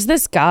like, there's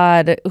this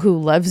God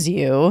who loves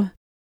you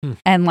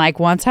and like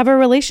wants to have a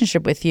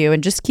relationship with you,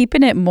 and just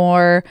keeping it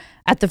more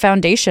at the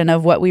foundation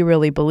of what we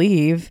really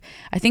believe.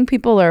 I think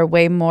people are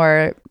way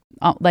more,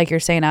 like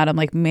you're saying, Adam,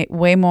 like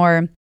way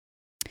more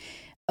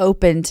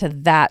open to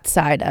that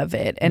side of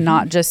it, and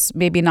not just,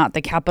 maybe not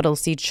the capital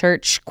C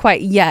church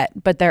quite yet,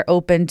 but they're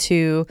open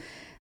to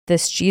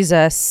this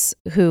Jesus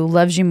who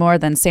loves you more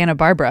than Santa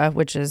Barbara,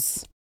 which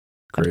is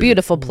crazy. A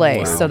beautiful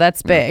place. Wow. So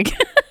that's big.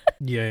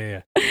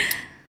 Yeah.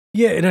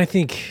 And I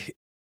think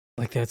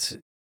like that's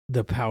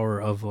the power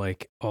of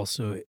like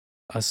also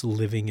us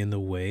living in the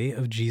way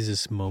of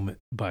Jesus moment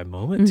by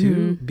moment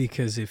too,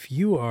 because if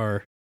you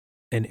are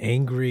an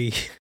angry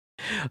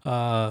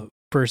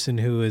person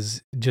who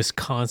is just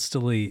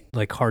constantly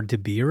like hard to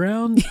be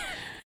around,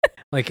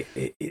 like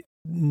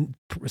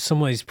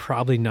somebody's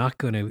probably not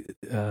going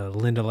to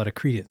lend a lot of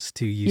credence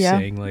to you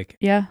saying like,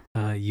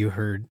 you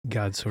heard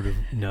God sort of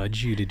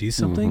nudge you to do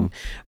something.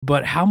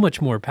 But how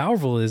much more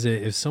powerful is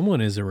it if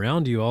someone is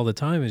around you all the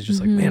time, is just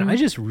like, man, I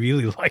just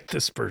really like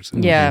this person.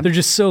 They're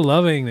just so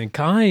loving and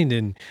kind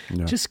and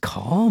just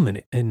calm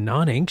and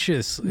not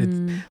anxious.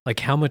 It's like,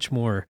 how much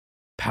more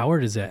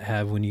power does that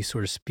have when you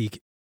sort of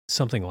speak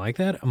something like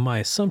that? My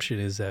assumption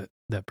is that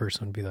that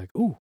person would be like,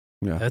 ooh,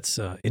 that's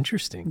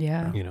interesting.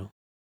 Yeah.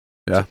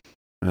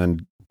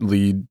 And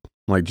lead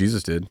like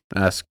Jesus did,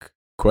 ask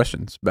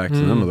questions back to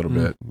them a little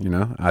bit.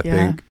 I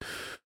think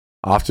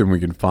often we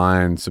can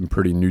find some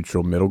pretty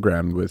neutral middle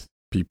ground with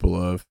people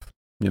of,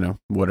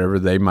 whatever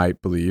they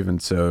might believe.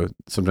 And so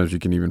sometimes you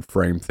can even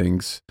frame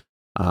things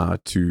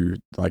to,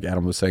 like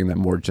Adam was saying, that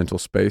more gentle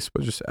space,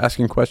 but just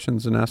asking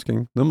questions and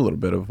asking them a little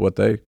bit of what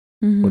they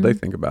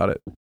think about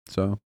it.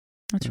 So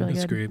that's really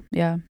good. Great.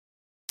 Yeah.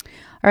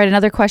 All right.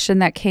 Another question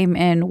that came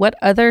in: what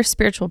other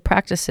spiritual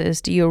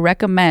practices do you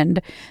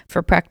recommend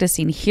for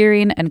practicing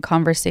hearing and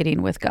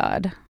conversating with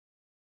God?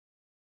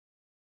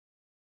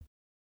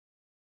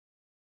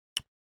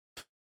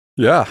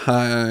 Yeah.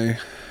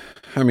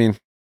 I mean,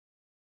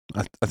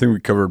 I think we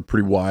covered a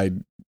pretty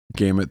wide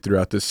gamut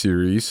throughout this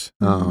series.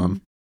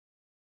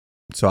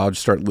 So I'll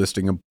just start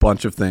listing a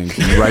bunch of things.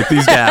 You write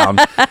these down,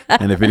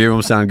 and if any of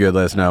them sound good,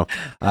 let us know.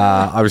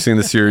 Obviously, in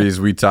the series,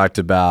 we talked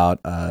about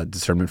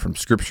discernment from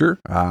Scripture.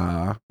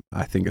 I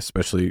think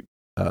especially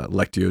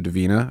Lectio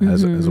Divina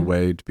as a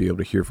way to be able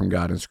to hear from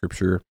God in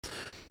Scripture.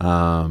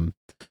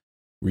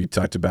 We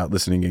talked about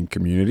listening in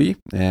community,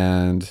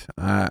 and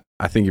I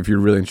think if you're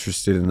really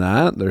interested in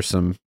that, there's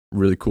some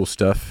really cool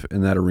stuff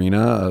in that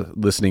arena.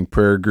 Listening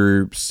prayer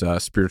groups,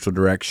 spiritual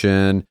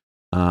direction.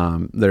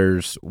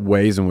 There's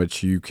ways in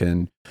which you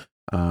can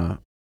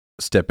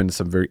step into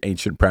some very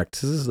ancient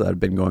practices that have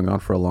been going on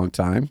for a long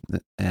time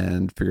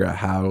and figure out,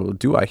 how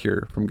do I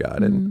hear from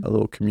God in a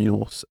little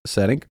communal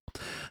setting.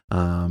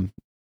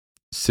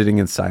 Sitting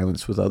in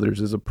silence with others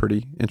is a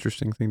pretty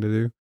interesting thing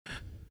to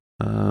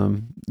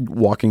do.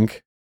 Walking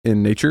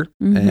in nature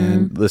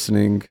and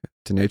listening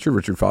to nature.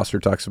 Richard Foster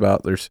talks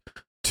about there's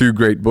two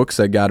great books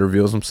that God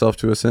reveals himself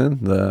to us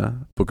in: the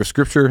book of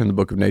Scripture and the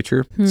book of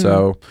nature.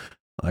 So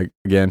we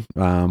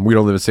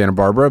don't live in Santa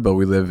Barbara, but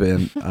we live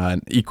in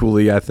an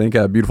equally, I think,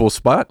 a beautiful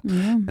spot.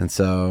 Yeah. And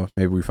so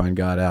maybe we find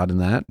God out in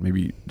that.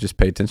 Maybe just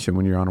pay attention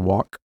when you're on a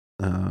walk.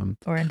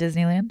 Or in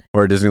Disneyland.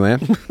 Or at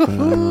Disneyland.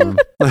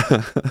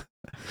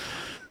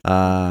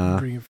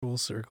 Bring it full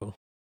circle.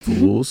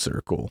 Full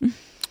circle.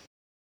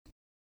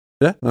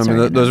 Yeah,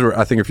 those were,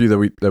 I think, a few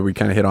that we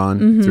kind of hit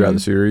on throughout the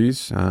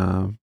series.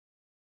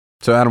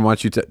 So, Adam, why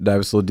don't you dive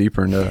us a little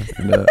deeper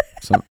into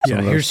some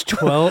of here's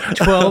 12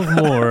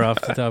 more off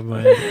the top of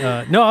my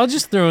head. No, I'll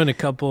just throw in a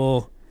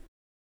couple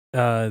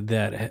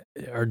that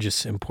are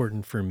just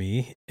important for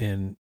me,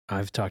 and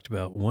I've talked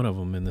about one of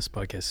them in this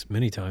podcast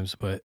many times.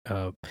 But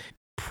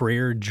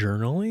prayer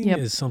journaling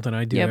is something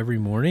I do every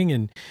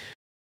morning,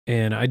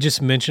 and I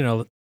just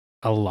mention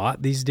a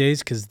lot these days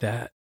because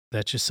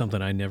that's just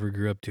something I never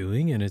grew up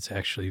doing, and it's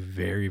actually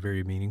very,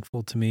 very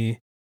meaningful to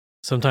me.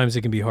 Sometimes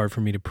it can be hard for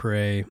me to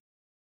pray.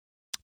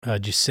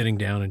 Just sitting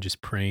down and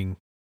just praying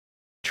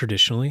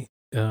traditionally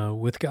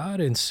with God.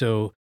 And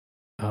so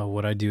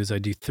what I do is I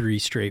do 3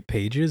 straight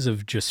pages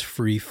of just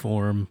free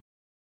form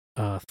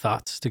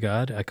thoughts to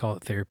God. I call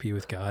it therapy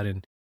with God.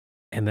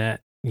 And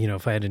that,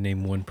 if I had to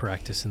name one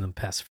practice in the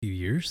past few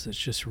years, that's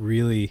just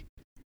really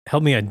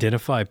helped me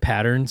identify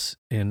patterns.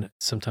 And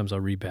sometimes I'll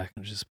read back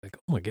and just like,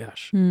 oh my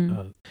gosh,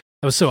 that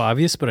was so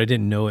obvious, but I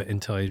didn't know it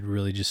until I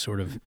really just sort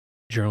of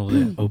journaled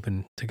it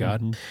open to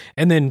God.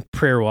 And then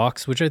prayer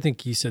walks, which I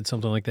think you said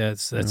something like that.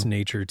 That's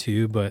nature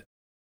too, but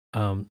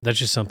that's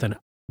just something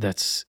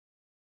that's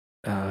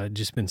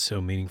just been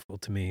so meaningful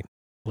to me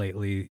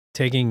lately.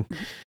 Taking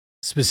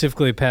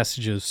specifically a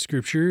passage of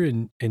Scripture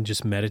and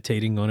just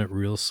meditating on it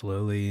real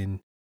slowly and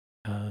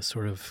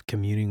sort of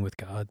communing with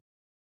God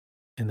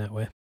in that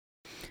way.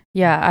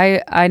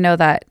 Yeah, I know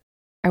that.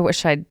 I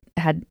wish I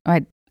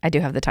do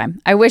have the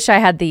time. I wish I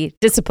had the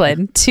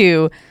discipline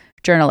to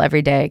journal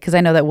every day, because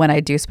I know that when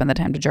I do spend the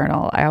time to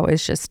journal, I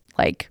always just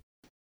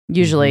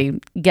usually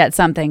get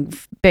something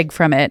big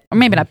from it, or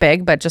maybe not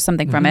big, but just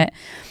something from it.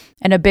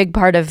 And a big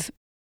part of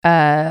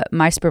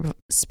my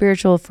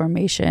spiritual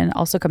formation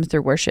also comes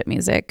through worship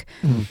music.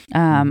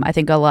 I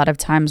think a lot of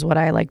times what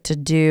I like to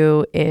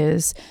do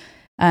is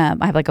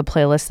I have a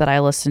playlist that I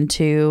listen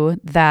to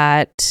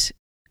that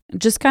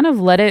just kind of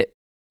let it,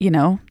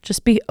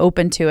 just be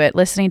open to it,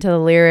 listening to the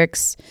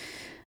lyrics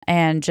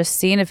and just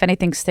seeing if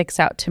anything sticks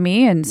out to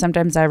me. And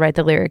sometimes I write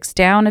the lyrics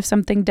down if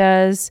something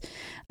does.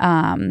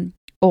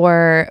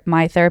 Or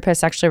my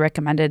therapist actually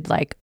recommended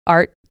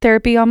art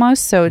therapy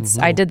almost. So it's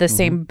I did the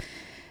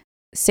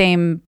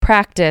same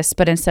practice,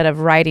 but instead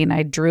of writing,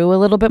 I drew a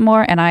little bit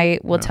more. And I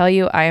will tell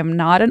you, I am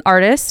not an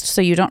artist,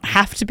 so you don't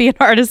have to be an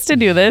artist to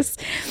do this.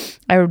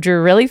 I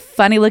drew really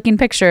funny looking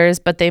pictures,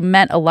 but they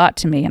meant a lot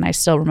to me, and I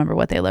still remember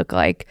what they look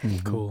like.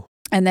 Cool.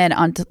 And then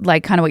on to,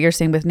 kind of what you're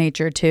saying with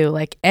nature too,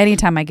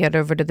 anytime I get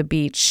over to the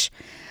beach,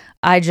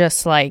 I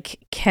just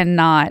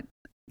cannot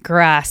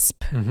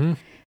grasp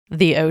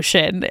the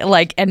ocean,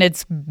 and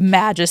its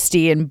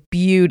majesty and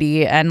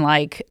beauty. And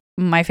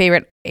my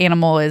favorite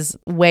animal is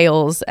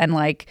whales, and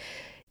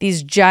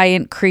these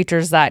giant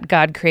creatures that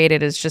God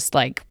created is just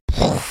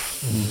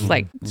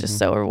just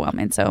so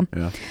overwhelming. So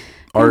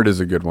art is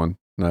a good one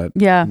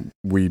that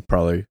we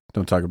probably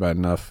don't talk about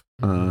enough.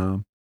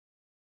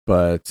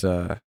 But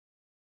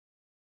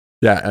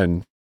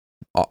and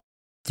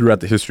throughout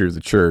the history of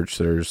the church,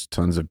 there's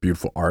tons of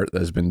beautiful art that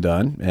has been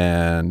done,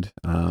 and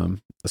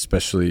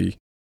especially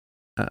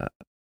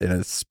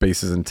in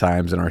spaces and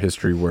times in our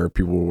history where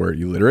people were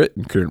illiterate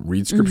and couldn't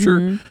read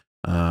scripture.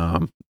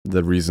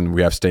 The reason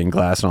we have stained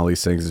glass and all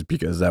these things is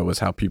because that was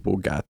how people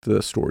got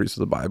the stories of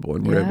the Bible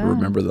and were able to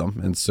remember them.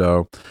 And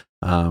so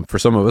for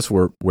some of us,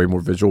 we're way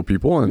more visual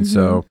people. And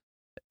so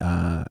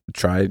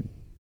try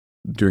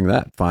doing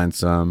that. Find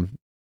some,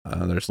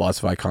 there's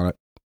lots of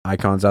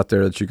icons out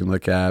there that you can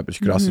look at, but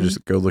you could also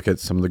just go look at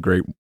some of the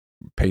great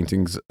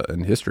paintings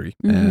in history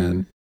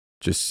and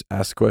just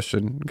ask the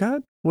question,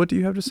 God, what do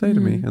you have to say to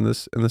me in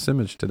this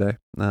image today?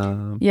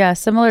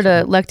 Similar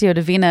to Lectio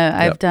Divina,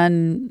 I've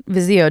done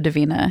Visio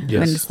Divina, and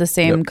it's the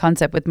same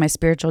concept with my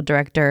spiritual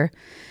director.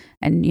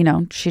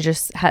 And she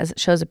just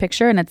shows a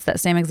picture, and it's that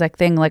same exact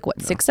thing. Like,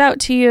 what sticks out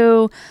to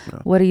you?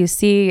 What do you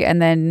see?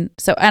 And then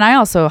and I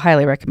also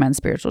highly recommend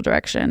Spiritual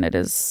Direction. It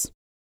is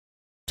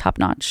top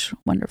notch,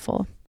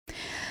 wonderful.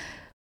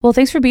 Well,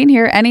 thanks for being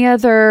here. Any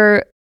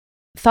other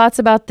thoughts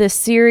about this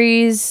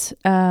series?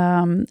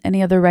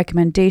 Any other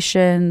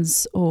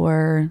recommendations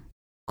or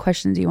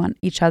questions you want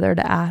each other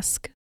to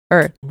ask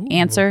or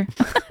answer?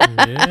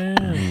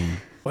 Yeah.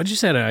 Well, I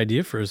just had an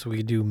idea for us. We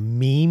could do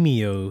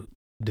Memeo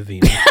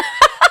Divina.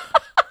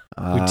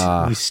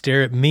 We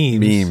stare at memes.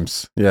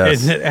 Memes,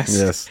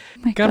 yes.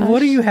 Oh God, what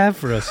do you have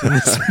for us in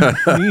this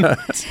meme?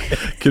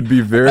 Could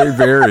be very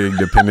varying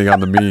depending on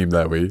the meme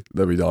that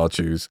we all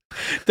choose.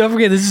 Don't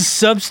forget, this is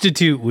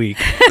substitute week.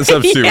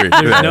 Substitute week.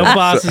 There's no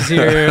bosses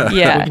here.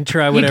 Yeah, we can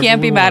try whatever. You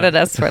can't be mad at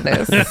us for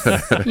this.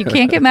 You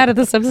can't get mad at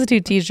the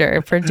substitute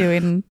teacher for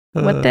doing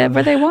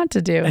whatever they want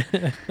to do.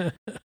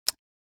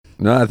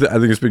 No, I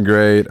think it's been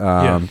great.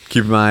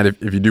 Keep in mind,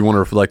 if you do want to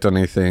reflect on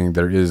anything,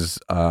 there is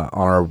on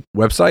our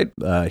website,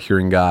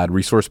 Hearing God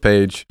resource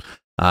page.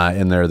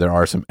 In there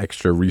are some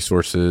extra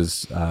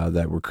resources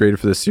that were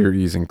created for this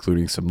series,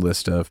 including some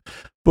list of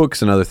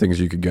books and other things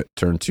you could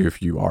turn to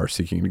if you are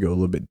seeking to go a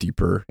little bit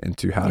deeper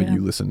into how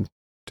you listen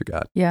to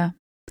God. Yeah.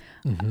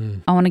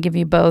 I want to give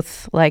you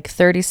both like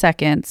 30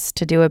 seconds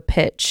to do a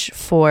pitch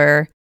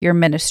for your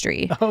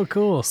ministry. Oh,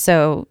 cool.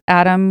 So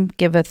Adam,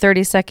 give a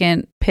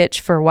 30-second pitch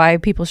for why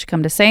people should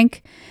come to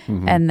Sync,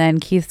 and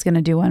then Keith's going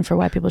to do one for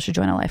why people should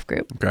join a life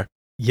group. Okay.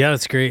 Yeah,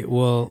 that's great.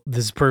 Well,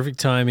 this is perfect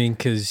timing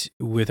because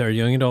with our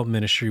young adult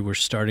ministry, we're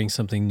starting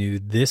something new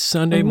this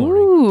Sunday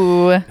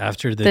morning.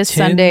 After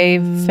Sunday,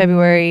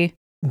 February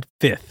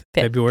 5th.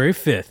 February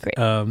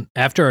 5th.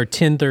 After our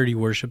 10:30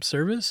 worship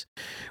service,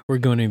 we're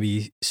going to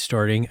be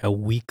starting a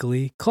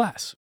weekly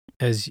class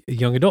as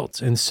young adults.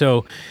 And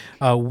so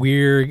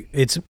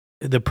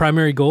the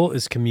primary goal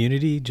is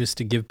community, just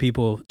to give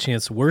people a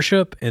chance to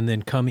worship and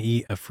then come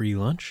eat a free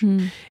lunch.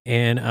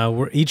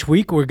 And each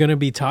week we're going to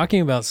be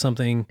talking about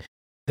something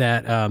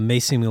that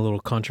may seem a little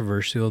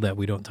controversial that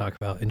we don't talk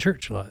about in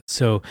church a lot.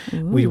 So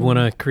we want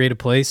to create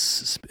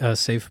a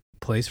safe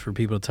place for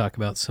people to talk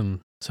about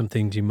some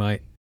things you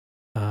might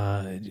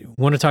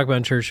want to talk about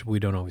in church, we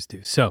don't always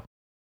do. So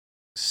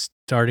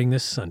starting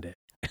this Sunday.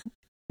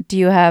 Do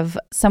you have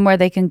somewhere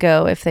they can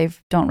go if they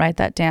don't write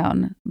that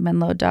down?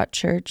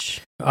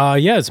 Menlo.church?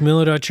 It's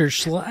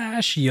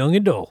menlo.church/young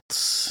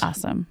adults.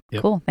 Awesome.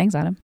 Yep. Cool. Thanks,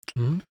 Adam.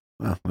 Wow,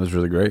 that was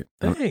really great.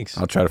 Thanks.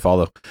 I'll try to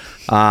follow.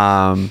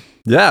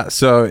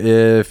 So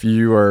if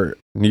you are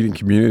needing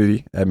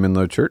community at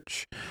Menlo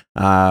Church,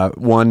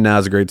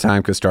 now's a great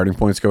time because Starting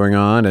Point's going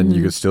on and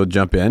you can still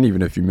jump in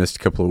even if you missed a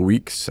couple of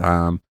weeks.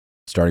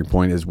 Starting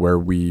Point is where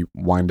we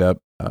wind up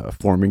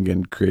forming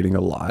and creating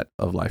a lot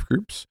of life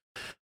groups.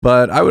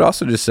 But I would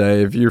also just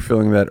say, if you're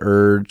feeling that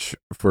urge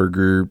for a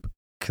group,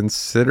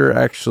 consider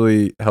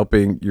actually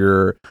helping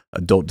your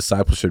adult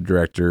discipleship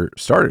director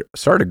start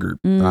a group.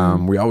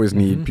 We always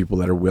need people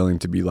that are willing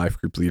to be life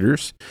group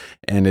leaders,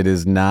 and it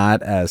is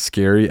not as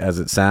scary as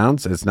it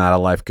sounds. It's not a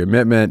life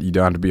commitment. You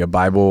don't have to be a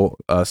Bible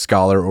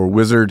scholar or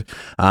wizard.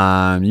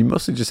 You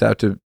mostly just have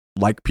to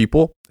like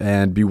people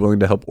and be willing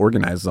to help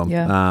organize them.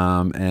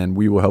 And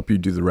we will help you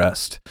do the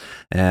rest.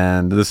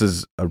 And this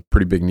is a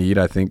pretty big need,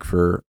 I think,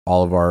 for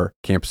all of our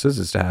campuses,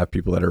 is to have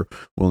people that are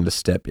willing to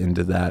step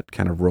into that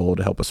kind of role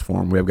to help us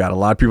form. We've got a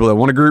lot of people that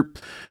want a group,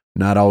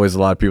 not always a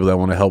lot of people that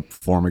want to help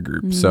form a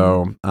group.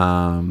 So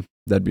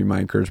that'd be my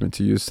encouragement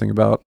to you, is think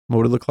about what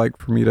would it look like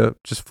for me to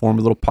just form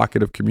a little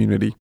pocket of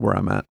community where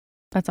I'm at.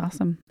 That's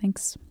awesome.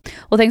 Thanks.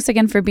 Well, thanks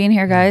again for being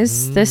here,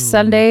 guys. This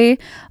Sunday,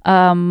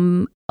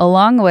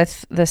 along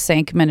with the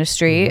Sync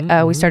ministry,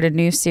 we started a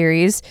new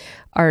series.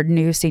 Our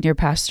new senior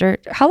pastor.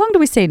 How long do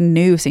we say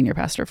new senior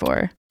pastor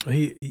for?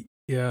 After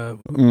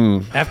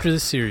the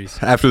series.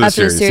 After the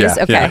series,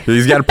 okay. Yeah.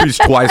 He's got to preach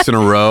twice in a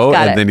row,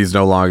 and then he's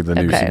no longer the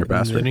new senior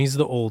pastor. Then he's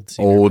the old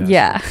senior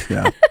pastor.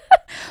 Yeah.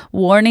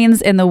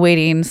 Warnings in the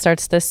Waiting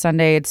starts this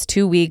Sunday. It's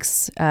 2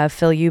 weeks.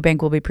 Phil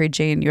Eubank will be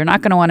preaching. You're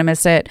not going to want to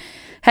miss it.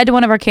 Head to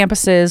one of our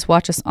campuses,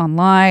 watch us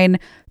online,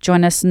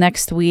 join us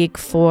next week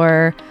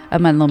for a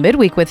Menlo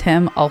Midweek with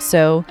him.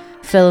 Also,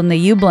 fill in the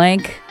U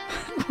blank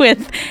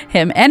with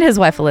him, and his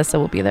wife Alyssa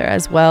will be there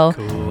as well.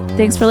 Cool.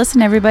 Thanks for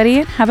listening,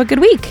 everybody. Have a good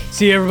week.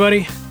 See you,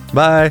 everybody.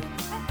 Bye.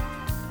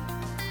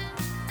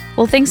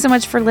 Well, thanks so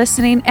much for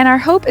listening, and our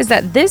hope is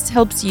that this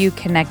helps you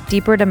connect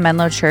deeper to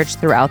Menlo Church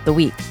throughout the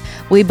week.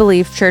 We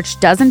believe church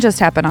doesn't just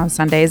happen on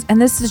Sundays,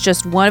 and this is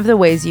just one of the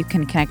ways you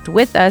can connect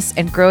with us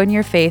and grow in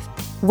your faith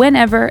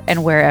whenever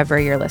and wherever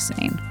you're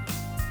listening.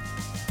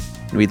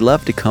 We'd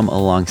love to come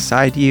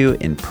alongside you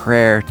in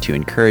prayer to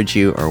encourage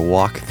you or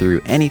walk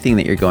through anything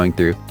that you're going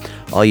through.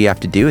 All you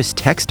have to do is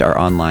text our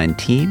online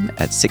team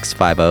at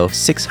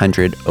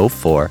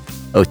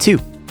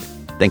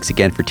 650-600-0402. Thanks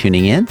again for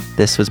tuning in.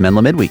 This was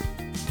Menlo Midweek.